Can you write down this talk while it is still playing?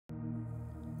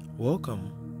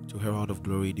Welcome to Herald of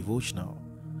Glory Devotional.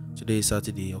 Today is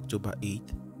Saturday, October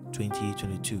 8th,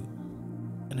 2022.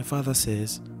 And the Father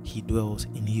says, He dwells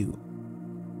in you.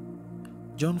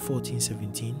 John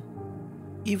 14:17.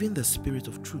 Even the Spirit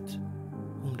of truth,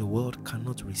 whom the world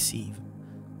cannot receive,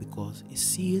 because it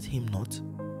seeth him not,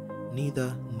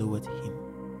 neither knoweth him.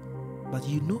 But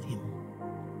you know him,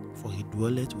 for he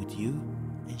dwelleth with you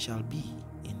and shall be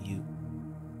in you.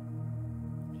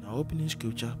 In our opening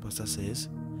scripture, Pastor says,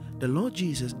 the Lord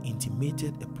Jesus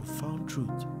intimated a profound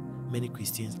truth many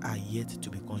Christians are yet to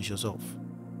be conscious of.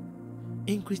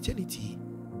 In Christianity,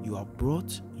 you are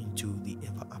brought into the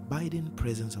ever-abiding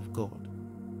presence of God.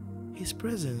 His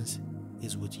presence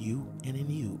is with you and in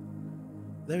you.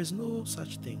 There is no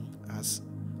such thing as,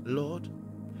 Lord,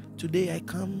 today I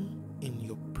come in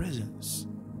your presence.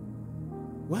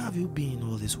 Where have you been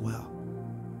all this while?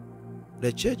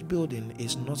 The church building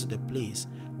is not the place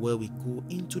where we go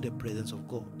into the presence of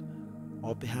God,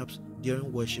 or perhaps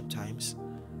during worship times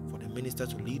for the minister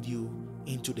to lead you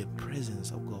into the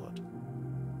presence of God.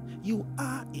 You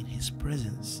are in His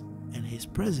presence, and His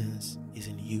presence is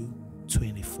in you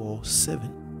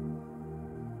 24/7.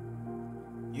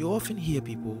 You often hear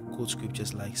people quote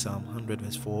scriptures like Psalm 100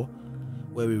 verse 4,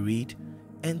 where we read,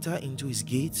 "Enter into His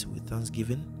gates with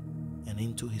thanksgiving, and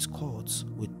into His courts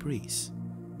with praise.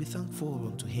 Be thankful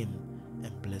unto Him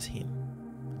and bless Him."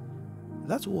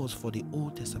 That was for the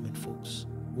Old Testament folks,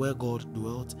 where God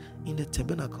dwelt in the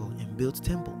tabernacle and built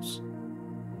temples.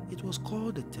 It was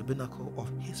called the tabernacle of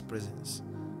His presence.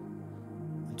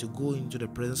 And to go into the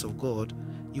presence of God,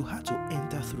 you had to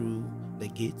enter through the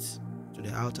gates to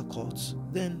the outer courts,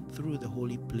 then through the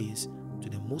holy place to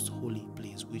the most holy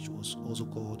place, which was also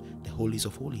called the Holies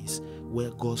of Holies, where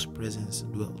God's presence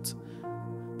dwelt.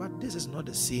 But this is not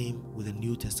the same with the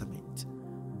New Testament.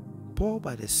 Paul,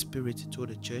 by the Spirit, told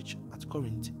the church at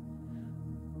Corinth,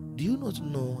 "Do you not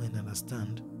know and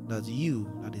understand that you,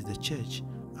 that is the church,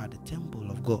 are the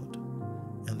temple of God,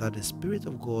 and that the Spirit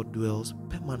of God dwells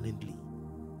permanently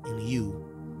in you,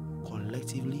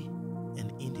 collectively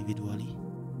and individually?"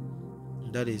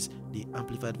 And that is the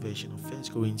Amplified version of 1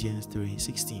 Corinthians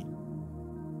 3:16.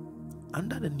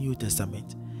 Under the New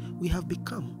Testament, we have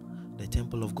become the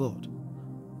temple of God.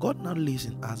 God now lives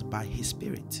in us by His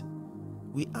Spirit.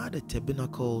 We are the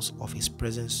tabernacles of His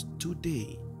presence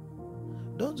today.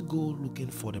 Don't go looking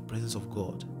for the presence of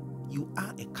God. You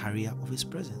are a carrier of His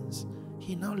presence.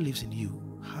 He now lives in you.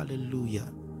 Hallelujah.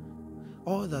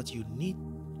 All that you need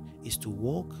is to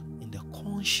walk in the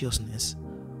consciousness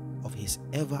of His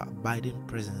ever-abiding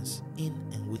presence in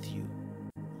and with you.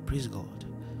 Praise God.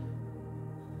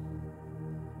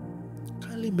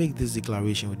 Kindly make this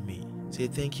declaration with me. Say,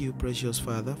 "Thank you, precious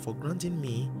Father, for granting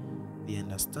me the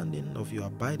understanding of your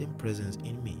abiding presence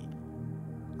in me.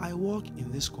 I walk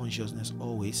in this consciousness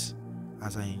always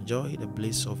as I enjoy the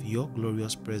bliss of your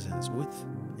glorious presence with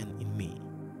and in me.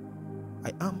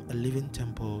 I am a living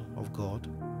temple of God,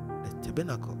 the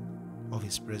tabernacle of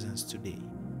His presence today."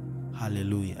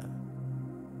 Hallelujah.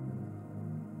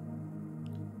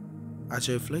 As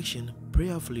a reflection,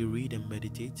 prayerfully read and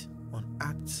meditate on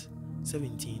Acts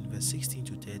 17 verse 16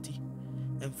 to 30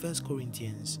 and 1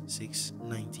 Corinthians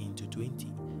 6:19 to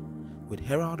 20. With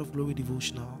Herald of Glory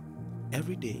Devotional,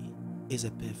 every day is a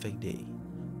perfect day.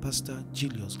 Pastor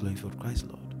Julius Glory for Christ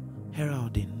Lord,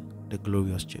 heralding the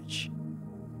glorious church.